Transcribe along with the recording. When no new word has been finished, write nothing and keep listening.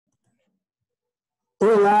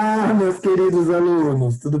Olá, meus queridos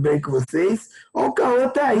alunos, tudo bem com vocês? Ó, o Cauã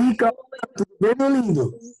tá aí, Cauã, tudo bem, meu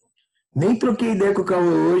lindo? Nem troquei ideia com o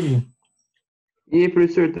Cauã hoje. E aí,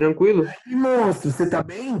 professor, tranquilo? E monstro, você tá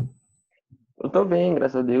bem? Eu tô bem,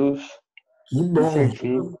 graças a Deus. Que Tudo bom,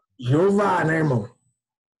 certinho. Jeová, né, irmão?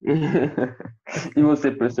 E você,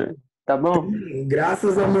 professor? Tá bom?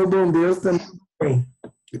 Graças ao meu bom Deus também.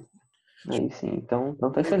 Aí sim, então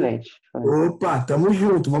tá excelente. Opa, tamo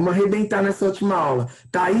junto, vamos arrebentar nessa última aula.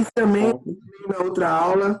 Thaís também Bom, na outra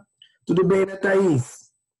aula. Tudo bem, né,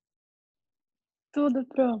 Thaís? Tudo,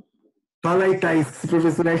 pro. Fala aí, Thaís, que esse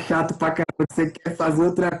professor é chato pra caramba, você quer fazer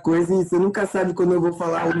outra coisa e você nunca sabe quando eu vou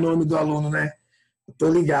falar o nome do aluno, né? Tô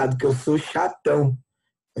ligado que eu sou chatão,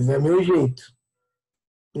 mas é meu jeito.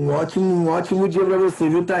 Um ótimo dia para você,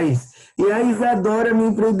 viu, Thaís? E a Isadora, minha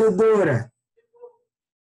empreendedora,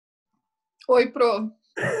 Oi, pro.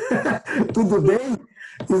 tudo bem?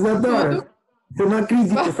 Isadora, Tudo? você não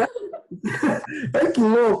acredita, sabe? É que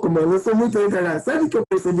louco, mano, eu sou muito enganado. Sabe o que eu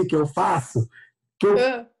percebi que eu faço? Que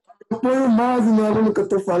Ah, eu ponho o mouse no aluno que eu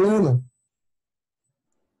tô falando,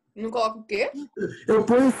 não coloca o quê? eu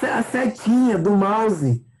ponho a setinha do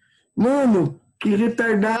mouse. Mano, que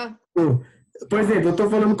retardado. Ah, Por exemplo, eu tô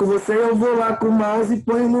falando com você, eu vou lá com o mouse e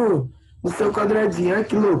ponho no seu quadradinho. Olha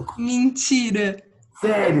que louco. Mentira!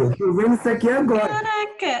 Sério, tô vendo isso aqui agora.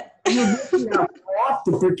 Caraca! Eu não vou tirar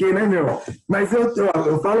foto, porque, né, meu? Mas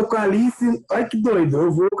eu falo com a Alice, olha que doido,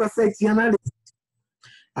 eu vou com a setinha na Alice.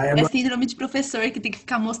 Aí É agora síndrome de professor que tem que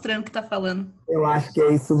ficar mostrando o que tá falando. eu acho que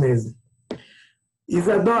é isso mesmo.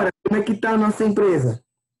 Isadora, como é que tá a nossa empresa?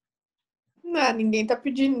 ninguém tá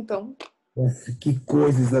pedindo, então. Nossa, que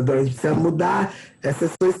coisa, Isadora, a gente precisa mudar. Essa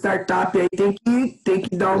sua startup aí tem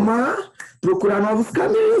que dar procurar novos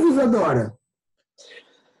caminhos, Isadora.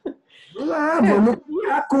 Vamos lá, vamos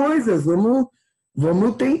criar coisas,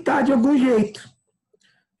 vamos tentar de algum jeito.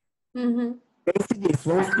 Uhum. Pense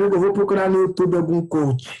nisso, eu vou procurar no YouTube algum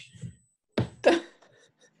coach.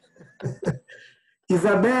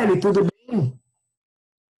 Isabelle, tudo bem?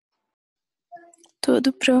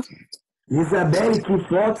 Tudo, pro. Isabelle, que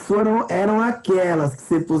fotos eram aquelas que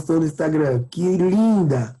você postou no Instagram? Que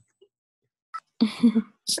linda!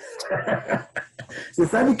 Você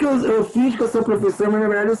sabe que eu fingo que eu sou professor, mas na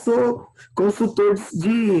verdade eu sou consultor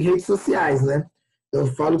de redes sociais, né? Eu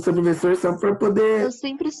falo que sou professor só para poder. Eu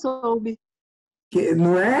sempre soube.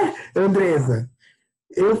 Não é, Andresa?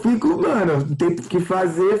 Eu fico, mano, tem que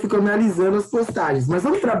fazer, eu fico analisando as postagens. Mas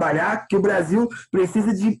vamos trabalhar que o Brasil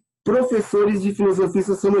precisa de professores de filosofia e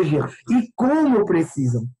sociologia. E como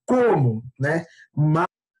precisam? Como, né? Mais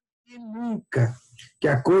que nunca. Que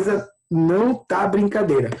a coisa não tá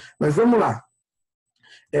brincadeira. Mas vamos lá.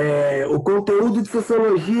 O conteúdo de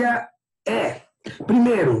sociologia é,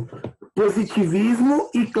 primeiro, positivismo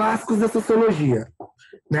e clássicos da sociologia.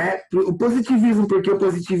 Né? O positivismo, porque o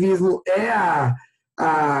positivismo é a,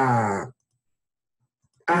 a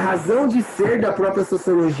razão de ser da própria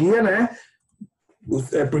sociologia, né?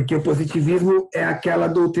 Porque o positivismo é aquela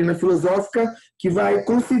doutrina filosófica que vai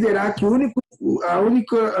considerar que a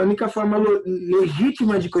única forma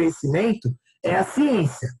legítima de conhecimento é a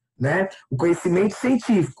ciência, né? O conhecimento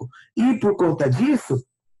científico. E, por conta disso,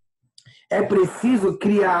 é preciso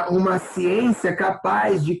criar uma ciência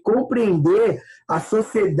capaz de compreender a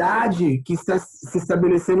sociedade que está se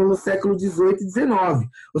estabelecendo no século XVIII e XIX,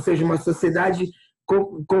 ou seja, uma sociedade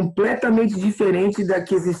completamente diferente da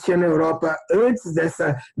que existia na Europa antes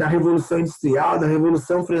da Revolução Industrial, da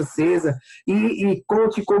Revolução Francesa, e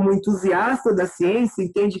Comte, como entusiasta da ciência,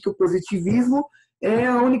 entende que o positivismo é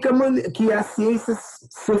a única maneira, que as ciências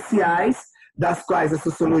sociais, das quais a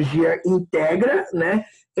sociologia integra, né,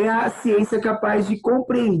 é a ciência capaz de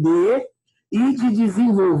compreender e de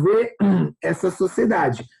desenvolver essa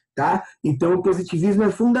sociedade, tá? Então, o positivismo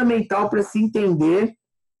é fundamental para se entender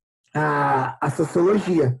a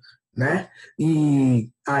sociologia, né? E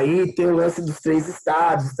aí tem o lance dos três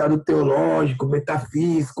estados, estado teológico,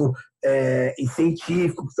 metafísico e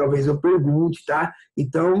científico, que talvez eu pergunte, tá?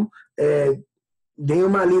 Então, dei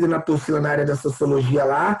uma lida na apostila na área da sociologia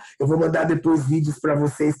lá, eu vou mandar depois vídeos para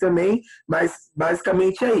vocês também, mas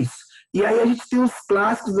basicamente é isso. E aí a gente tem os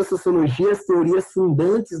clássicos da sociologia, as teorias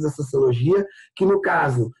fundantes da sociologia, que no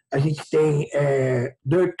caso a gente tem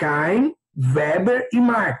Durkheim, Weber e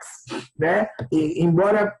Marx, né?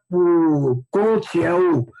 Embora o Comte é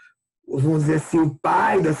vamos dizer assim, o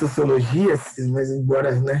pai da sociologia, mas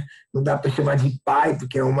embora, né, não dá para chamar de pai,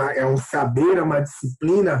 porque é um saber, é uma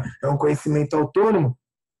disciplina, é um conhecimento autônomo,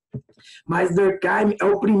 mas Durkheim é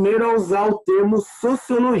o primeiro a usar o termo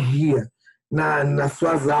sociologia, nas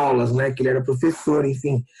suas aulas, né? Que ele era professor,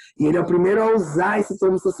 enfim. E ele é o primeiro a usar esse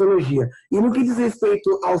termo sociologia. E no que diz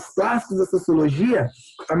respeito aos clássicos da sociologia,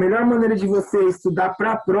 a melhor maneira de você estudar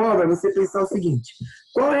para a prova é você pensar o seguinte: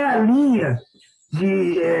 qual é a linha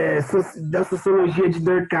da sociologia de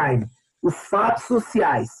Durkheim? Os fatos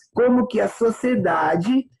sociais. Como que a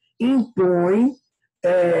sociedade impõe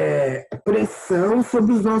pressão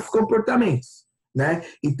sobre os nossos comportamentos, né?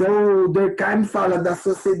 Então, o Durkheim fala da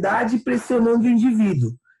sociedade pressionando o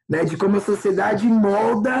indivíduo, né? De como a sociedade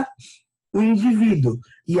molda o indivíduo.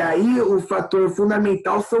 E aí, o fator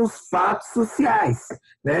fundamental são os fatos sociais,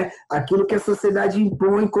 né? Aquilo que a sociedade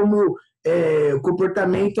impõe como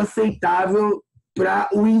comportamento aceitável para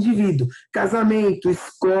o indivíduo. Casamento,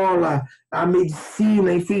 escola, a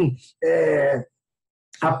medicina, enfim,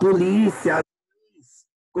 a polícia,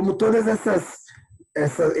 como todas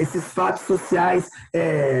esses fatos sociais,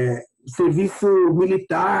 serviço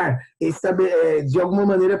militar, de alguma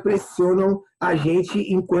maneira pressionam a gente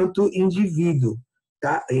enquanto indivíduo.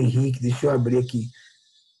 Tá? Henrique, deixa eu abrir aqui.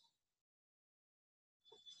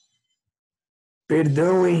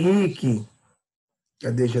 Perdão, Henrique.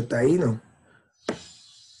 Cadê? Já está aí, não?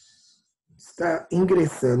 Está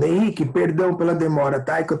ingressando. Henrique, perdão pela demora,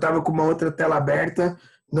 tá? É que eu estava com uma outra tela aberta,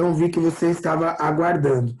 não vi que você estava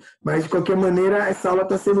aguardando. Mas, de qualquer maneira, essa aula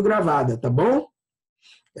está sendo gravada, tá bom?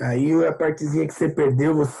 Aí a partezinha que você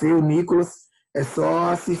perdeu, você e o Nicolas, é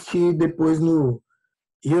só assistir depois no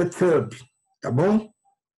YouTube, tá bom?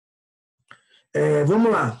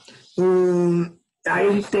 Vamos lá. Aí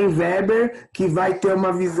a gente tem Weber, que vai ter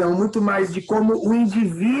uma visão muito mais de como o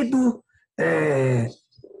indivíduo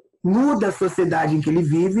muda a sociedade em que ele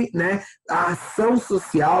vive, né? A ação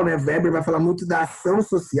social, né? Weber vai falar muito da ação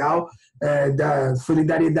social, da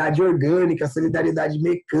solidariedade orgânica, solidariedade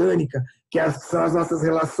mecânica, que são as nossas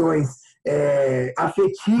relações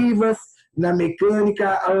afetivas. Na mecânica,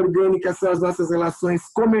 a orgânica são as nossas relações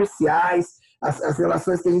comerciais, as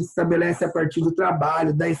relações que a gente estabelece a partir do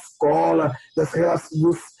trabalho, da escola,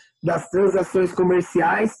 das transações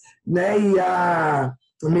comerciais, né? E a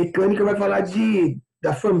mecânica vai falar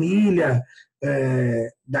da família,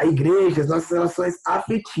 da igreja, as nossas relações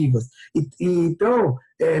afetivas. Então,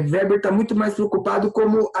 Weber está muito mais preocupado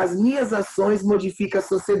como as minhas ações modificam a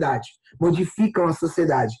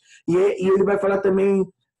sociedade. E ele vai falar também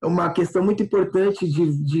uma questão muito importante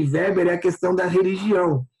de Weber, é a questão da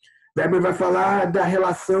religião. Weber vai falar da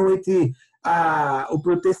relação entre o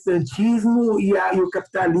protestantismo e o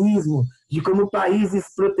capitalismo, de como países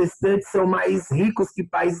protestantes são mais ricos que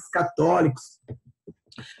países católicos,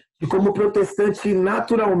 e como o protestante,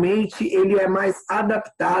 naturalmente, ele é mais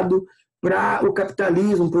adaptado para o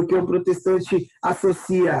capitalismo, porque o protestante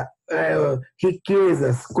associa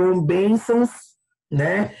riquezas com bênçãos,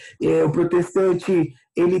 né? O protestante,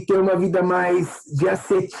 ele tem uma vida mais de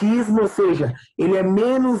ascetismo, ou seja, ele é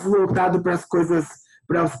menos voltado para as coisas,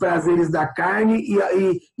 para os prazeres da carne,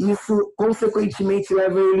 e isso, consequentemente,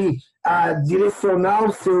 leva ele a direcionar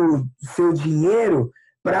o seu dinheiro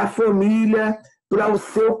para a família, para o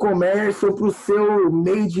seu comércio, para o seu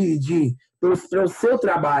meio para o seu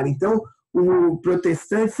trabalho. Então, o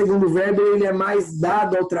protestante, segundo Weber, ele é mais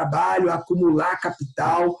dado ao trabalho, a acumular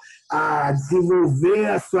capital, a desenvolver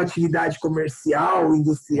a sua atividade comercial,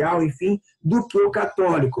 industrial, enfim, do que o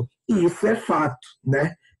católico. E isso é fato,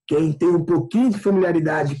 né? Quem tem um pouquinho de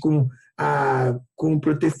familiaridade com o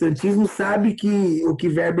protestantismo sabe que o que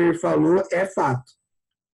Weber falou é fato.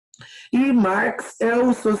 E Marx é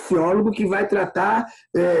o sociólogo que vai tratar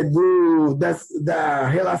da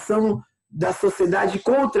relação da sociedade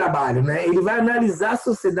com o trabalho, né? Ele vai analisar a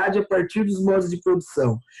sociedade a partir dos modos de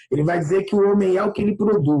produção. Ele vai dizer que o homem é o que ele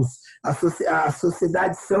produz. A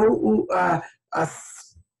sociedade são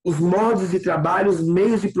os modos de trabalho, os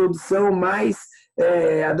meios de produção mais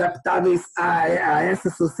adaptáveis a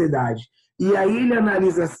essa sociedade. E aí ele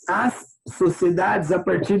analisa as sociedades a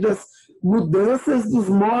partir das mudanças dos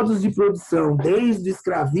modos de produção, desde o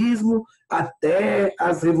escravismo até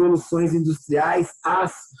as revoluções industriais,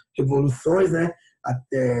 as revoluções, né?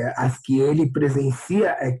 Até as que ele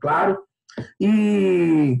presencia, é claro.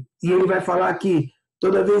 E ele vai falar que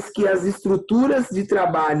toda vez que as estruturas de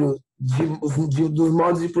trabalho dos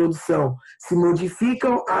modos de produção se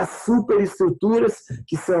modificam, as superestruturas,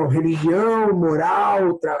 que são religião,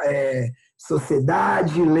 moral,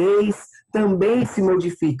 sociedade, leis, também se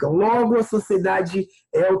modificam. Logo, a sociedade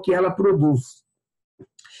é o que ela produz.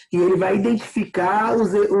 E ele vai identificar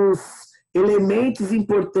os elementos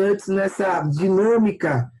importantes nessa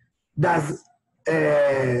dinâmica das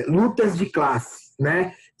lutas de classe,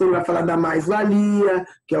 né? Então, ele vai falar da mais-valia,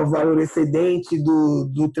 que é o valor excedente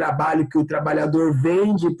do trabalho que o trabalhador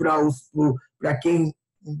vende para quem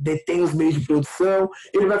detém os meios de produção.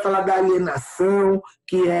 Ele vai falar da alienação,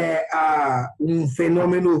 que é um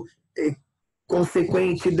fenômeno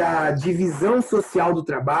consequente da divisão social do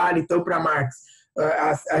trabalho. Então, para Marx,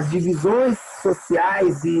 as divisões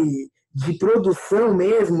sociais e de produção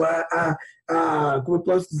mesmo, como eu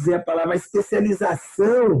posso dizer a palavra, a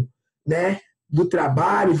especialização, né, do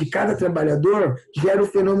trabalho, de cada trabalhador, gera o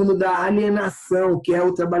fenômeno da alienação, que é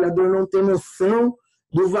o trabalhador não ter noção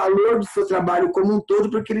do valor do seu trabalho como um todo,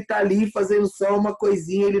 porque ele está ali fazendo só uma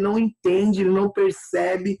coisinha, ele não entende, ele não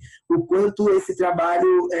percebe o quanto esse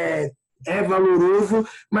trabalho é valoroso,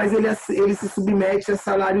 mas ele se submete a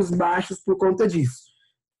salários baixos por conta disso.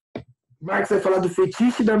 Marx vai falar do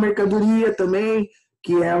fetiche da mercadoria também,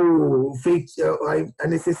 que é a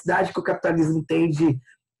necessidade que o capitalismo tem de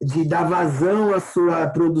dar vazão à sua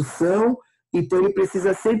produção, então ele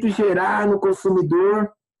precisa sempre gerar no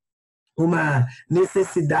consumidor uma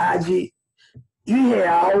necessidade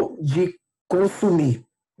irreal de consumir,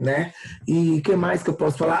 né? E o que mais que eu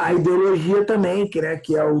posso falar? A ideologia também, que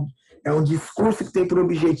é um discurso que tem por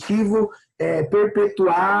objetivo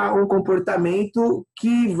perpetuar um comportamento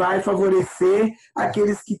que vai favorecer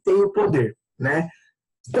aqueles que têm o poder, né?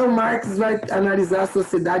 Então, Marx vai analisar a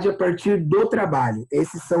sociedade a partir do trabalho.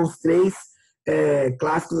 Esses são os três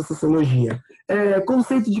clássicos da sociologia.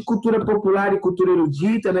 Conceito de cultura popular e cultura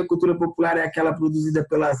erudita, né? Cultura popular é aquela produzida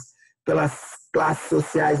pelas classes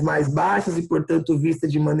sociais mais baixas e, portanto, vista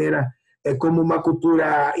de maneira como uma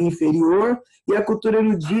cultura inferior, e a cultura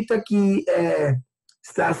erudita, que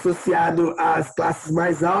está associado às classes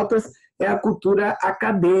mais altas, é a cultura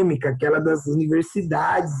acadêmica, aquela das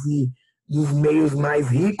universidades e dos meios mais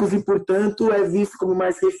ricos, e, portanto, é vista como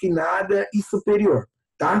mais refinada e superior,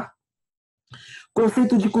 tá?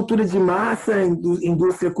 Conceito de cultura de massa,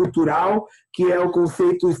 indústria cultural, que é o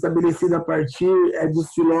conceito estabelecido a partir dos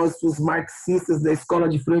filósofos marxistas da Escola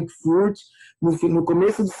de Frankfurt, no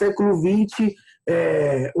começo do século XX,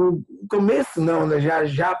 começo não, né,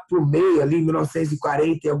 já por meio, ali,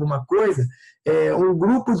 1940 e alguma coisa, um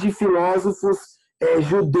grupo de filósofos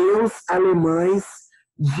judeus alemães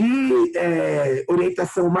de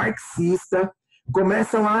orientação marxista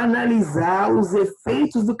começam a analisar os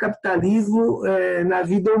efeitos do capitalismo na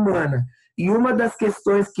vida humana. E uma das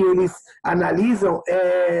questões que eles analisam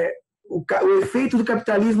é o efeito do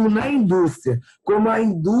capitalismo na indústria, como a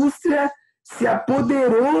indústria se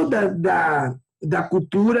apoderou da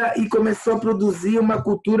cultura e começou a produzir uma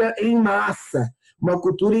cultura em massa, uma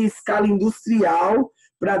cultura em escala industrial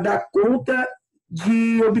para dar conta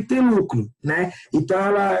de obter lucro, né? Então,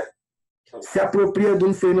 ela se apropria de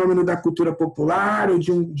um fenômeno da cultura popular ou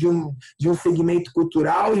de um segmento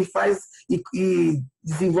cultural e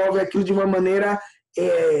desenvolve aquilo de uma maneira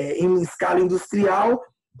em escala industrial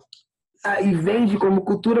e vende como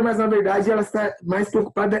cultura, mas na verdade ela está mais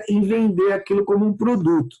preocupada em vender aquilo como um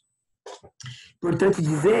produto. Importante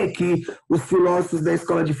dizer que os filósofos da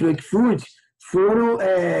Escola de Frankfurt foram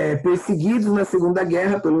perseguidos na Segunda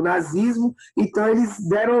Guerra pelo nazismo, então eles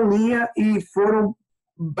deram linha e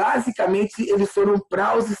basicamente eles foram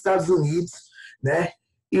para os Estados Unidos, né?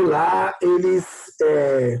 E lá eles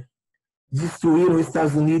destruíram os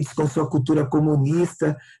Estados Unidos com sua cultura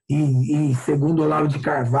comunista e segundo Olavo de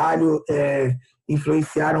Carvalho,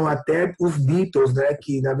 influenciaram até os Beatles, né?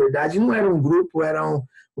 Que na verdade não era um grupo, eram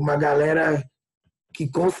uma galera que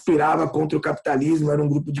conspirava contra o capitalismo, era um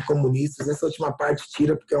grupo de comunistas. Essa última parte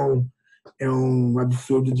tira porque é um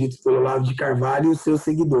absurdo dito pelo Olavo de Carvalho e os seus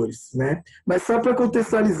seguidores, né? Mas só para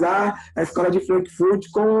contextualizar a Escola de Frankfurt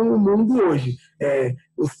com o mundo hoje.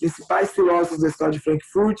 Os principais filósofos da Escola de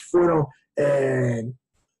Frankfurt foram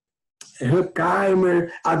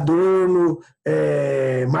Horkheimer, Adorno,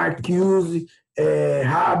 Marcuse,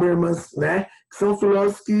 Habermas, né? Que são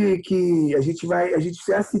filósofos que a gente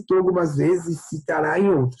já citou algumas vezes e citará em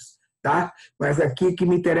outros, tá? Mas aqui o que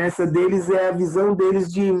me interessa deles é a visão deles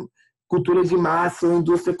de cultura de massa ou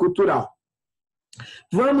indústria cultural.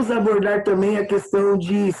 Vamos abordar também a questão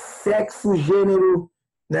de sexo, gênero,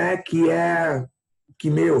 né? Que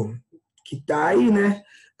está aí, né?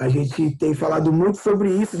 A gente tem falado muito sobre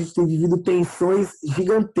isso, a gente tem vivido tensões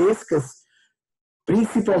gigantescas,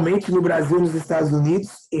 principalmente no Brasil e nos Estados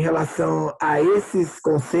Unidos, em relação a esses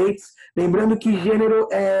conceitos. Lembrando que gênero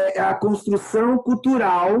é a construção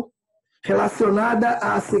cultural relacionada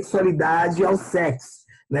à sexualidade, ao sexo,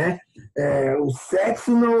 né? O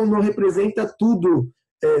sexo não representa tudo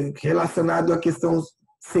relacionado à questão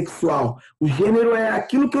sexual. O gênero é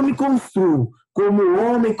aquilo que eu me construo, como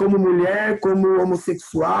homem, como mulher, como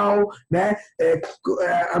homossexual, né?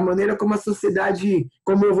 A maneira como a sociedade,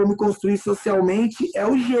 como eu vou me construir socialmente é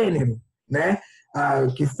o gênero, né? A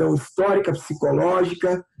questão histórica,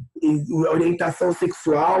 psicológica, orientação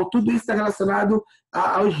sexual, tudo isso está relacionado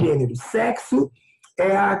ao gênero. Sexo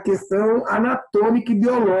é a questão anatômica e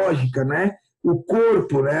biológica, né? O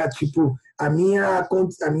corpo, né? Tipo, a minha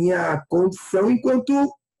condição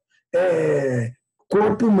enquanto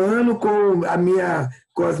corpo humano com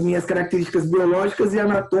as minhas características biológicas e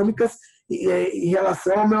anatômicas em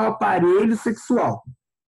relação ao meu aparelho sexual.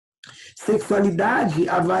 Sexualidade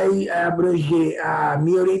vai abranger a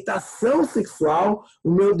minha orientação sexual,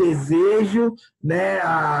 o meu desejo, né,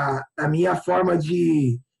 a minha forma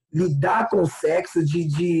de lidar com o sexo,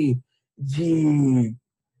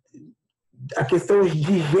 a questão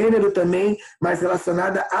de gênero também, mais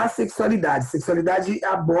relacionada à sexualidade. Sexualidade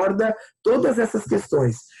aborda todas essas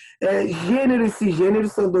questões. Gênero e cisgênero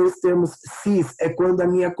são dois termos. Cis é quando a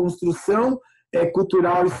minha construção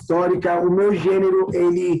cultural, histórica, o meu gênero,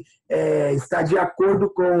 ele está de acordo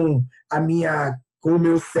com o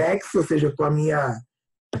meu sexo, ou seja, com a minha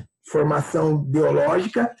formação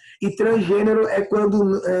biológica, e transgênero é quando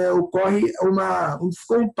ocorre um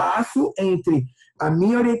descompasso entre a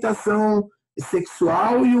minha orientação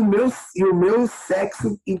sexual e o meu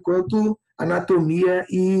sexo enquanto anatomia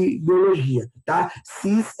e biologia, tá?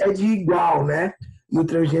 Cis é de igual, né? E o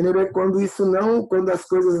transgênero é quando as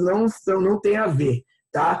coisas não têm a ver,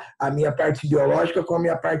 tá? A minha parte biológica com a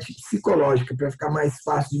minha parte psicológica, para ficar mais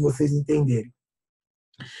fácil de vocês entenderem.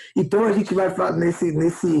 Então a gente vai falar nesse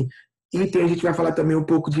item, a gente vai falar também um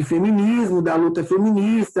pouco de feminismo, da luta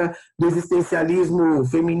feminista, do existencialismo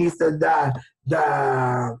feminista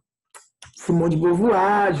da Simone de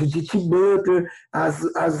Beauvoir, Judith Butler,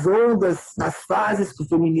 as ondas, as fases que o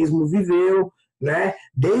feminismo viveu, né?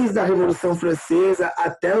 Desde a Revolução Francesa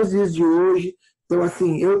até os dias de hoje. Então,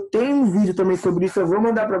 assim, eu tenho um vídeo também sobre isso, eu vou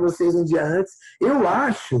mandar para vocês um dia antes. Eu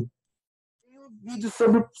acho, tem um vídeo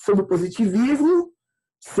sobre positivismo,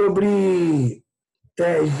 sobre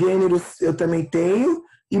gêneros eu também tenho,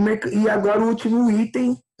 e agora o último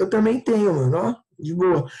item eu também tenho, mano, ó, de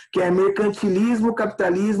boa, que é mercantilismo,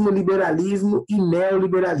 capitalismo, liberalismo e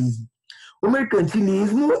neoliberalismo. O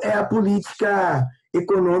mercantilismo é a política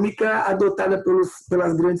econômica adotada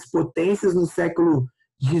pelas grandes potências no século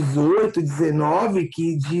XVIII, XIX,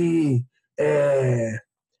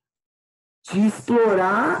 de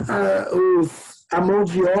explorar a mão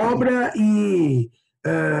de obra e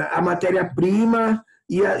a matéria-prima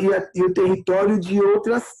e o território de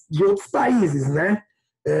outros países, né?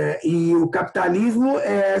 E o capitalismo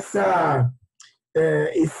é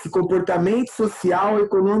esse comportamento social,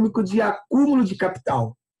 econômico de acúmulo de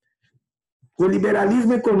capital. O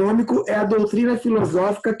liberalismo econômico é a doutrina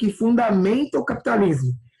filosófica que fundamenta o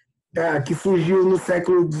capitalismo, que surgiu no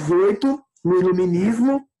século XVIII, no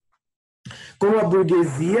iluminismo, com a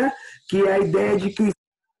burguesia, que é a ideia de que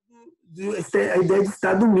a ideia de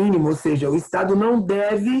Estado mínimo, ou seja, o Estado não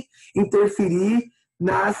deve interferir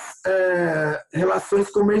nas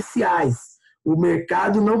relações comerciais. O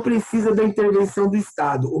mercado não precisa da intervenção do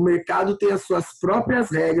Estado. O mercado tem as suas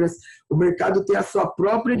próprias regras, o mercado tem a sua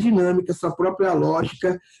própria dinâmica, a sua própria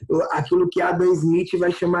lógica, aquilo que Adam Smith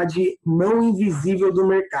vai chamar de mão invisível do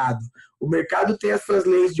mercado. O mercado tem as suas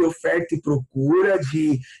leis de oferta e procura,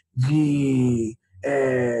 de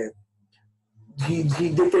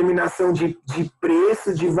determinação de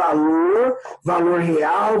preço, de valor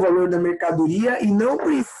real, valor da mercadoria, e não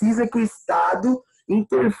precisa que o Estado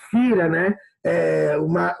interfira, né?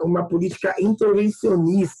 Uma política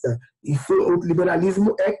intervencionista. Isso o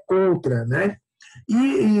liberalismo é contra, né?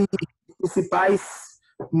 E os principais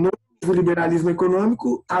nomes do liberalismo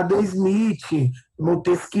econômico, Adam Smith,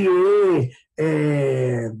 Montesquieu,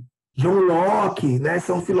 John Locke, né?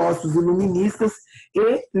 São filósofos iluministas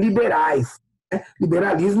e liberais.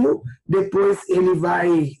 Liberalismo, depois ele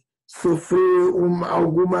vai sofrer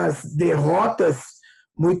algumas derrotas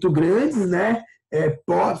muito grandes, né?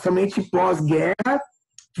 Somente pós-guerra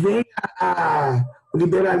vem o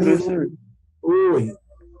liberalismo. Professor, Oi.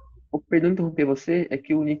 perdão interromper você, é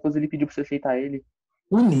que o Nicolas ele pediu pra você aceitar ele.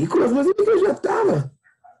 O Nicolas, mas ele já estava.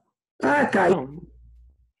 Caiu. Não,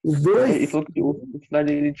 Os dois. ele falou que o celular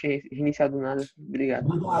dele tinha reiniciado do nada. Obrigado.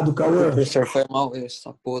 Obrigado, Cauã. Professor, foi mal,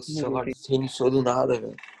 essa porra do celular reiniciou do nada,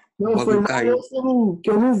 velho. Não, foi bagulho mal caiu. que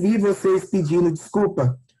eu não vi vocês pedindo,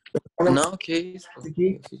 desculpa. Não, que isso, pô.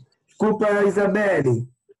 Desculpa, Isabelle,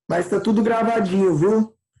 mas tá tudo gravadinho,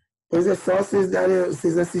 viu? Pois é só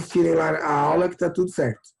vocês assistirem lá a aula que tá tudo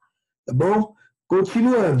certo. Tá bom?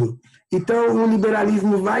 Continuando. Então, o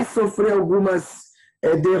liberalismo vai sofrer algumas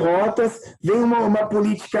derrotas, vem uma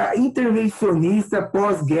política intervencionista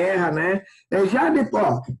pós-guerra, né? Já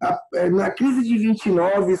depois, na crise de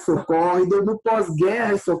 29 isso ocorre, no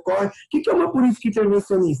pós-guerra isso ocorre. O que é uma política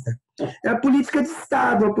intervencionista? É a política de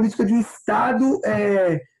Estado, a política de um Estado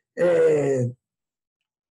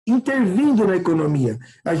intervindo na economia.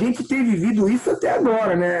 A gente tem vivido isso até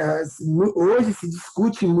agora, né? Hoje se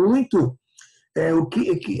discute muito o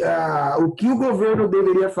que o governo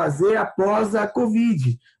deveria fazer após a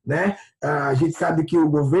Covid, né? A gente sabe que o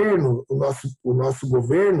governo, o nosso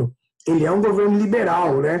governo, ele é um governo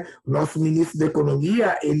liberal, né? O nosso ministro da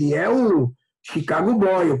Economia, ele é o Chicago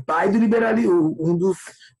Boy, o pai do liberalismo, um dos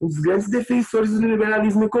grandes defensores do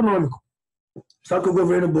liberalismo econômico. Só que o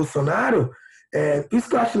governo Bolsonaro, por isso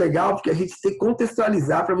que eu acho legal, porque a gente tem que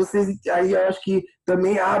contextualizar para vocês, aí eu acho que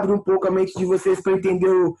também abre um pouco a mente de vocês para entender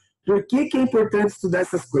por que é importante estudar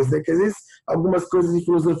essas coisas, né? Porque às vezes algumas coisas de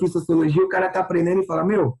filosofia e sociologia o cara tá aprendendo e fala,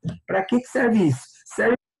 para que serve isso?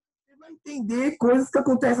 Serve para você vai entender coisas que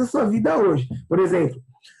acontecem na sua vida hoje. Por exemplo,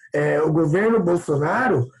 o governo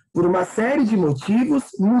Bolsonaro, por uma série de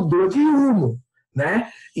motivos, mudou de rumo, né?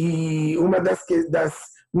 E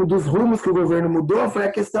um dos rumos que o governo mudou foi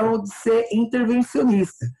a questão de ser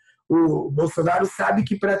intervencionista. O Bolsonaro sabe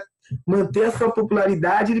que para manter a sua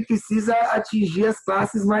popularidade ele precisa atingir as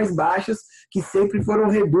classes mais baixas, que sempre foram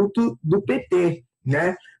reduto do PT,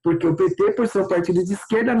 né? Porque o PT, por ser um partido de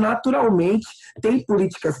esquerda, naturalmente tem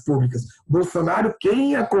políticas públicas. Bolsonaro,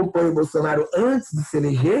 quem acompanha o Bolsonaro antes de se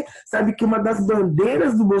eleger, sabe que uma das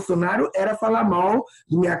bandeiras do Bolsonaro era falar mal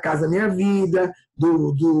do Minha Casa Minha Vida,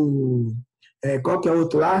 qual que é o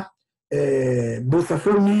outro lá? Bolsa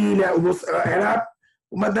Família. Era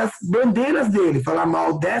uma das bandeiras dele, falar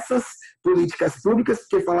mal dessas políticas públicas,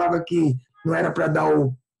 porque falava que não era para dar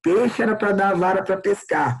o peixe, era para dar a vara para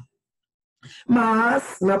pescar.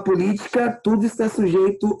 Mas, na política, tudo está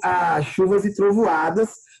sujeito a chuvas e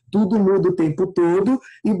trovoadas, tudo muda o tempo todo,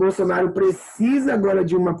 e Bolsonaro precisa agora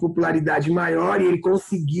de uma popularidade maior, e ele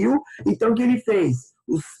conseguiu. Então, o que ele fez?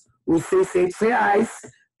 Os R$ 600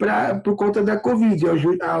 por conta da Covid,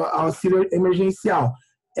 auxílio emergencial.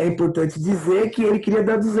 É importante dizer que ele queria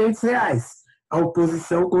dar R$ 200. A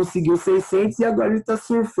oposição conseguiu 600 e agora ele está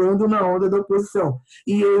surfando na onda da oposição.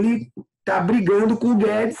 E ele está brigando com o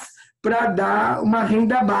Guedes para dar uma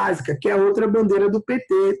renda básica, que é outra bandeira do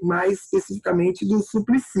PT, mais especificamente do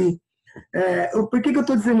Suplicy. Por que eu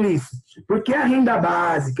estou dizendo isso? Porque a renda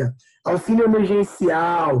básica, auxílio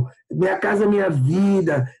emergencial, Minha Casa Minha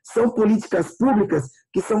Vida, são políticas públicas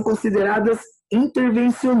que são consideradas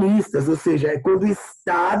intervencionistas, ou seja, é quando o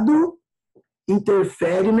Estado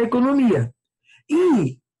interfere na economia.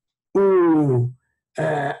 E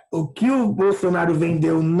o que o Bolsonaro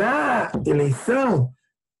vendeu na eleição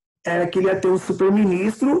era que ele ia ter um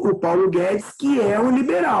superministro, o Paulo Guedes, que é um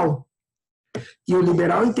liberal. E o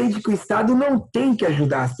liberal entende que o Estado não tem que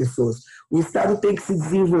ajudar as pessoas. O Estado tem que se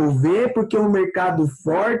desenvolver porque um mercado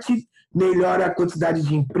forte melhora a quantidade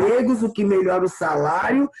de empregos, o que melhora o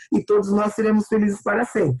salário, e todos nós seremos felizes para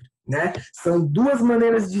sempre, né? São duas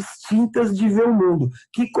maneiras distintas de ver o mundo,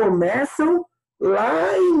 que começam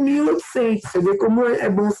lá em 1800. Você vê como é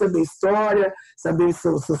bom saber história, saber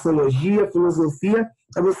sociologia, filosofia,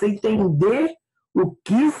 para você entender o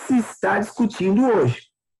que se está discutindo hoje.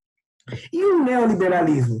 E o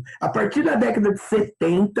neoliberalismo? A partir da década de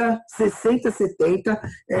 60, 70,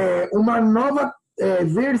 uma nova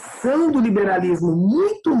versão do liberalismo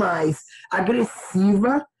muito mais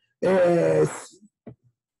agressiva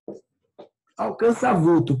alcança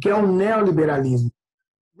vulto, que é o neoliberalismo.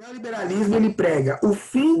 O neoliberalismo ele prega o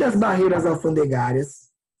fim das barreiras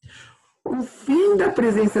alfandegárias, o fim da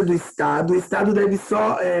presença do Estado. O Estado deve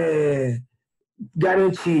só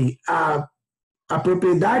garantir a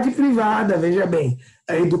propriedade privada, veja bem,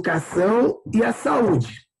 a educação e a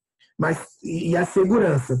saúde, e a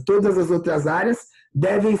segurança. Todas as outras áreas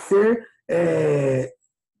devem ser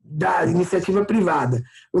da iniciativa privada.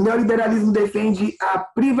 O neoliberalismo defende a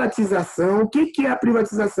privatização. O que é a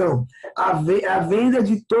privatização? A venda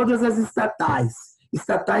de todas as estatais.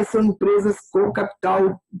 Estatais são empresas com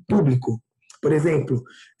capital público. Por exemplo,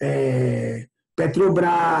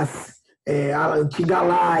 Petrobras, a antiga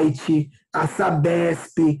Light, a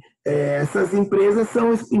Sabesp, essas empresas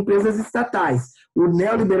são empresas estatais. O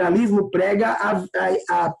neoliberalismo prega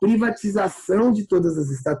a privatização de todas as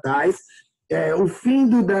estatais, o fim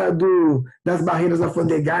das barreiras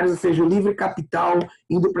alfandegárias, ou seja, o livre capital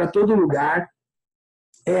indo para todo lugar,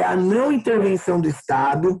 a não intervenção do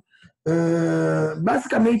Estado.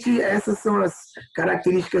 Basicamente, essas são as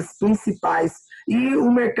características principais. E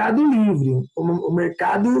o mercado livre, o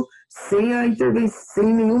mercado sem a intervenção,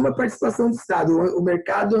 sem nenhuma participação do Estado, o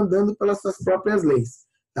mercado andando pelas suas próprias leis,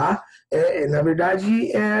 tá? Na verdade,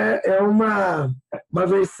 é uma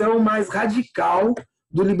versão mais radical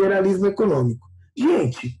do liberalismo econômico.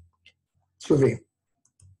 Gente, deixa eu ver.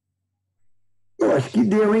 Eu acho que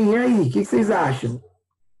deu, hein? E aí, o que vocês acham?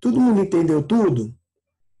 Todo mundo entendeu tudo?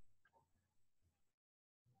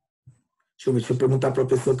 Deixa eu perguntar para a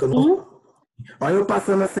pessoa que eu não... Olha eu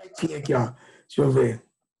passando a setinha aqui, ó. Deixa eu ver.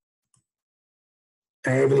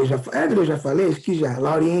 Evelyn eu já falei? Acho que já.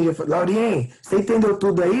 Laurinha já falou. Laurinha, você entendeu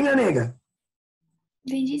tudo aí, minha nega?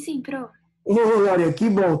 Entendi sim, pro. Ô, Laurinha, que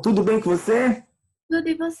bom. Tudo bem com você? Tudo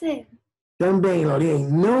e você? Também, Laurinha.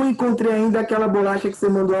 Não encontrei ainda aquela bolacha que você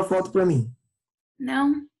mandou a foto para mim.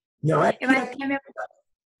 Não. Não é? Eu acho que a minha,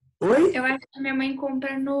 Oi? eu acho que a minha mãe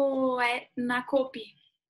compra na Coop.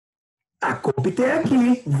 A Coop tem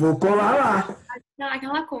aqui. Vou colar lá. É lá que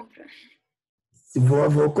ela compra.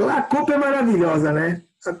 Vou colar. A Coop é maravilhosa, né?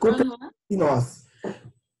 A Coop Uhum. é nossa.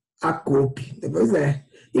 A Coop. Pois é.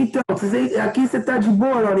 Então, aqui você tá de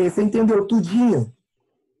boa, Laurinha? Você entendeu tudinho?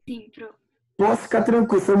 Sim, pro. Posso ficar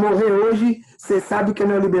tranquilo. Se eu morrer hoje, você sabe que é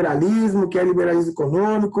neoliberalismo, que é liberalismo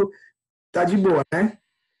econômico. Tá de boa, né?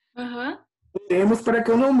 Aham. Temos para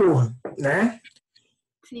que eu não morra, né?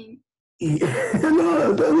 Sim. E,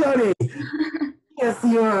 Laurinha,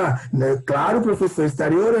 assim, claro, o professor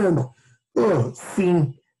estaria orando. Pô,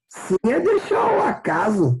 sim. Sim é deixar o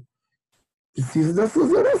acaso. Preciso das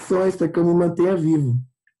suas orações para que eu me mantenha vivo.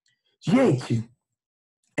 Gente,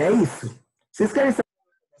 é isso. Vocês querem saber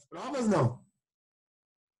das provas, não?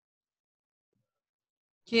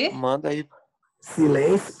 Quê? Manda aí,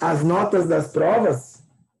 Silêncio. As notas das provas?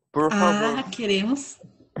 por favor. Ah, queremos.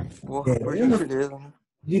 Porra, por gentileza, né?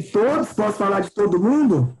 De todos? Posso falar de todo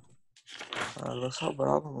mundo? Ah, lança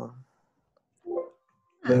brava, mano.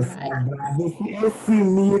 Esse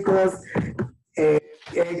Nicolas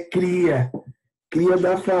é cria. Cria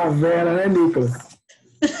da favela, né, Nicolas?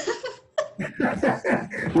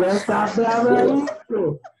 Lança brava aí,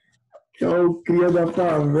 pô. É o cria da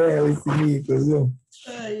favela, esse Nicolas, viu?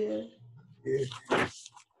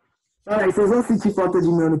 Aí, vocês vão sentir falta de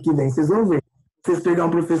mim ano que vem, vocês vão ver. Vocês pegar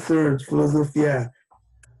um professor de filosofia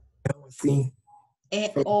assim.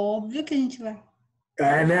 É óbvio que a gente vai.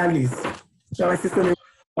 Né, Alice? Então, mas vocês também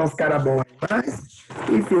são uns caras bons. Mas,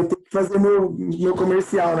 enfim, eu tenho que fazer meu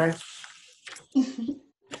comercial, né?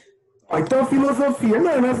 Ó, então, filosofia.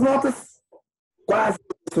 Mano, as notas quase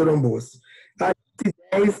foram boas. Alice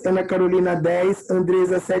 10, Ana Carolina 10,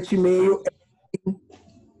 Andresa 7,5,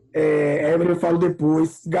 Evelyn eu falo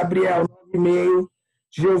depois, Gabriel 9,5,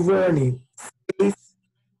 Giovanni 6,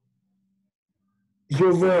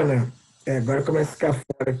 Giovana, agora começa a ficar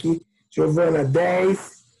fora aqui, Giovana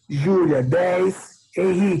 10, Júlia 10,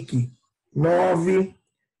 Henrique 9,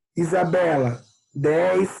 Isabela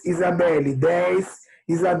 10, Isabelle 10,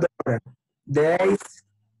 Isadora 10,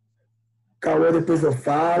 Cauã depois eu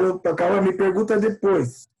falo, Cauã me pergunta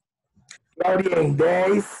depois, Laurien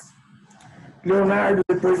 10, Leonardo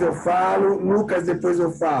depois eu falo, Lucas depois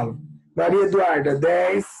eu falo, Maria Eduarda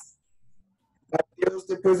 10, Matheus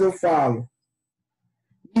depois eu falo,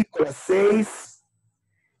 Nicolas 6,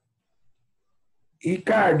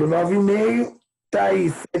 Ricardo 9,5,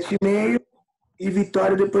 Thaís 7,5 e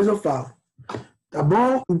Vitória depois eu falo. Tá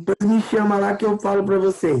bom? Depois me chama lá que eu falo para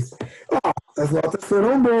vocês. Ó, as notas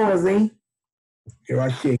foram boas, hein? Eu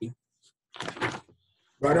achei.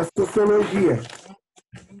 Agora Sociologia.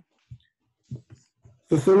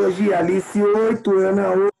 Sociologia, Alice 8,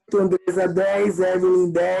 Ana 8, Andresa 10,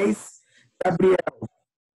 Evelyn 10, Gabriel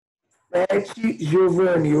 7,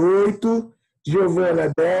 Giovanni 8,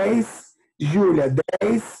 Giovana 10, Júlia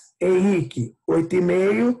 10, Henrique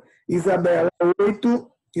 8,5, Isabela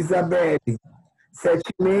 8, Isabelle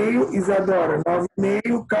 7,5, Isadora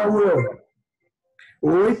 9,5, Cauã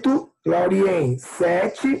 8, Laurien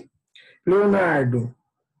 7, Leonardo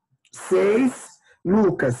 6,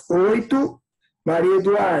 Lucas 8, Maria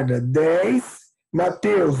Eduarda 10,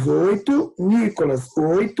 Matheus 8, Nicolas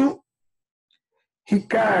 8,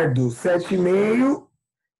 Ricardo 7,5,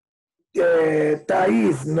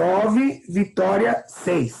 Thaís 9, Vitória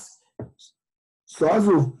 6. Só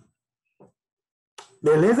azul.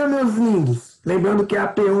 Beleza, meus lindos? Lembrando que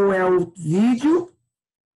a P1 é o vídeo.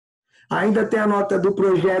 Ainda tem a nota do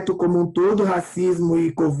projeto como um todo, racismo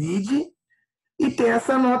e Covid. E tem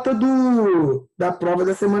essa nota da prova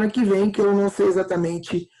da semana que vem, que eu não sei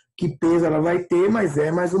exatamente que peso ela vai ter, mas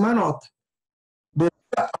é mais uma nota.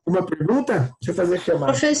 Alguma pergunta? Deixa eu fazer a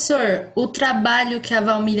chamada. Professor, o trabalho que a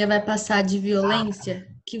Valmíria vai passar de violência,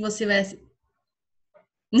 que você vai...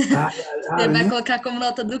 Você vai colocar como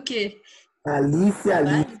nota do quê? Alice,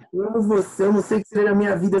 Trabalho? eu amo você, eu não sei o que seria a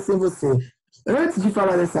minha vida sem você. Antes de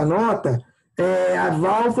falar dessa nota, a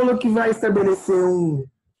Val falou que vai estabelecer um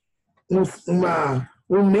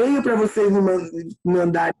meio para vocês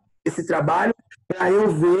mandarem esse trabalho, para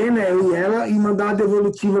eu ver, né, eu e ela, e mandar uma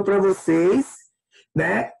devolutiva para vocês,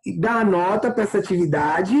 né, e dar a nota para essa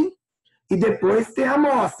atividade, e depois ter a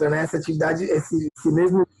amostra, né, essa atividade, esse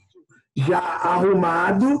mesmo já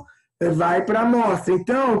arrumado, vai para a amostra.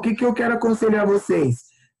 Então, o que, que eu quero aconselhar vocês?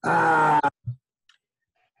 A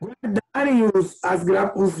guardarem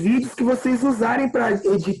os vídeos que vocês usarem para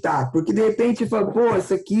editar, porque de repente fala, pô,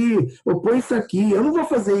 isso aqui, ou põe isso aqui. Eu não vou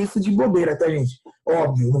fazer isso de bobeira, tá, gente?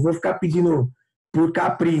 Óbvio, não vou ficar pedindo por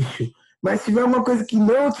capricho. Mas se tiver uma coisa que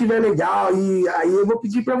não tiver legal, e aí eu vou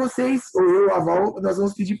pedir para vocês, ou eu, a Val, nós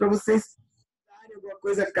vamos pedir para vocês darem alguma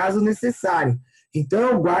coisa caso necessário.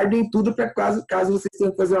 Então, guardem tudo para caso vocês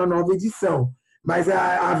tenham que fazer uma nova edição. Mas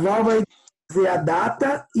a Val vai dizer a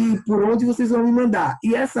data e por onde vocês vão me mandar.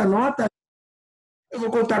 E essa nota eu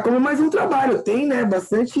vou contar como mais um trabalho. Tem, né,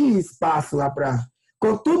 bastante espaço lá para...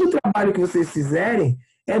 Com todo o trabalho que vocês fizerem,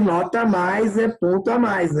 é nota a mais, é ponto a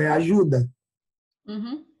mais, né? Ajuda.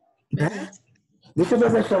 Uhum. Né? Verdade. Deixa eu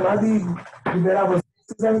fazer a chamada e liberar vocês.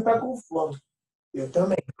 Vocês devem estar com fome. Eu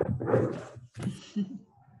também.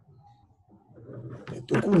 Eu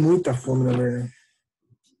tô com muita fome, na verdade.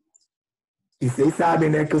 E vocês sabem,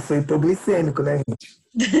 né, que eu sou hipoglicêmico, né,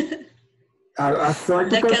 gente? A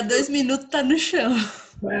sorte é que Daqui a 2 minutos tá no chão.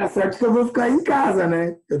 a sorte é que eu vou ficar em casa,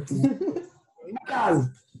 né? Eu tô em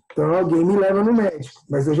casa. Então alguém me leva no médico.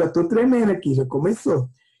 Mas eu já tô tremendo aqui, já começou.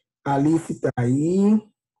 A Alice tá aí.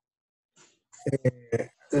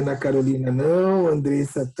 Ana Carolina não.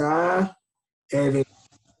 Andressa tá. Evelyn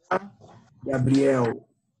tá. Gabriel.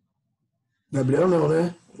 Gabriel não,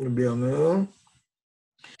 né? Gabriel não.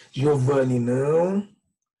 Giovanni não.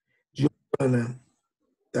 Giovana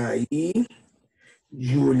tá aí.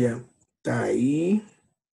 Júlia tá aí.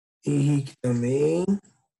 Henrique também.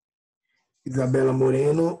 Isabela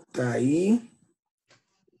Moreno tá aí.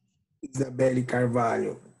 Isabelle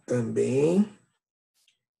Carvalho também.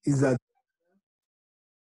 Isadora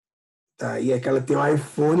tá aí. Aquela tem o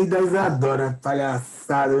iPhone da Isadora.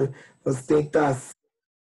 Palhaçada. Ostentação.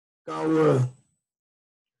 Cauã.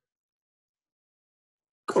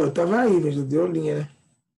 Eu tava aí, mas já deu linha, né?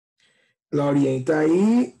 Laurien tá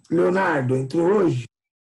aí. Leonardo entrou hoje.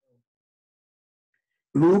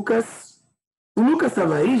 Lucas. O Lucas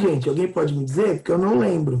tava aí, gente? Alguém pode me dizer? Porque eu não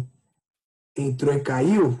lembro. Entrou e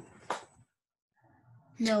caiu?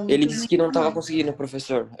 Não, Ele Lucas disse que não estava não. conseguindo,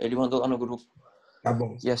 professor. Ele mandou lá no grupo. Tá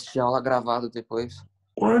bom. E assistir a aula gravada depois.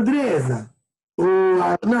 Ô, Andresa.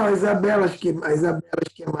 Não, a Isabela acho que é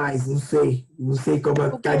mais. Não sei. Não sei como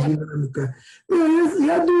O tá a quê? dinâmica. E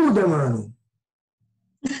a Duda, mano?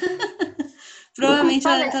 Provavelmente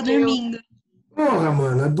ela tá Faleceu. dormindo. Porra,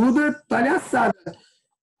 mano. A Duda é palhaçada.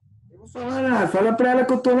 Eu vou falar nada. Fala pra ela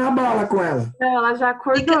que eu tô na bala com ela. Não, ela já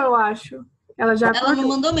acordou, eu acho. Ela já Ela não acordou.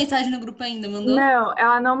 mandou mensagem no grupo ainda, mandou? Não,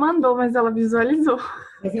 ela não mandou, mas ela visualizou.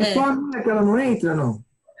 Mas é só a minha que ela não entra, não?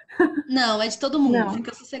 Não, é de todo mundo, Não.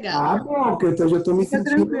 fica sossegado. Ah, bom, porque eu já tô me Fica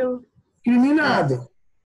sentindo tranquilo. discriminado.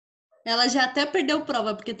 Ela já até perdeu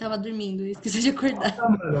prova porque tava dormindo e esqueceu de acordar. Ah,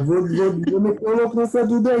 mano, eu vou meter o louco nessa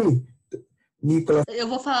Duda aí. Nicolas, Eu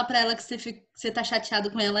vou falar pra ela que você tá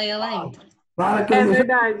chateado com ela e ela entra. fala que É eu já,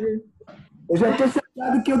 verdade. eu já tô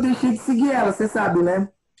chateado que eu deixei de seguir ela, você sabe, né?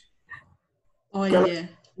 Olha.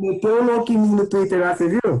 Meteu o louco em mim no Twitter lá, você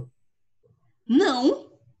viu?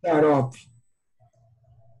 Não. Xarope.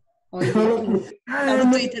 Olha. Ah, Tá eu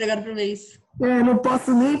no Twitter agora pra ver isso. não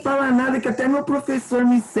posso nem falar nada, que até meu professor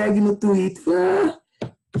me segue no Twitter.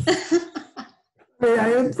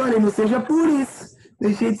 Aí eu falei, não seja por isso.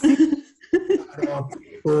 Deixei de seguir.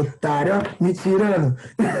 Xarope, otário, ó, me tirando.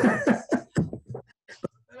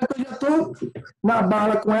 Eu já tô na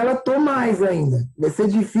bala com ela, tô mais ainda. Vai ser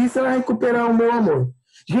difícil ela recuperar o meu amor.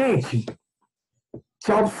 Gente,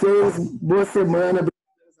 tchau pra vocês. Boa semana.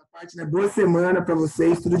 Né? Boa semana pra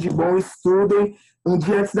vocês. Tudo de bom. Estudem. Um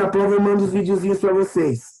dia antes da prova eu mando os videozinhos pra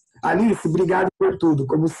vocês. Alice, obrigado por tudo,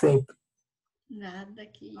 como sempre. Nada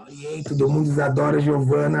que Todo mundo adora,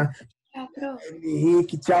 Giovana. Tchau, prof.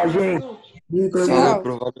 Henrique, tchau, gente. Falou,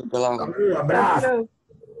 provável pela aula. Falou, abraço. Tchau.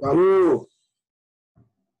 Falou.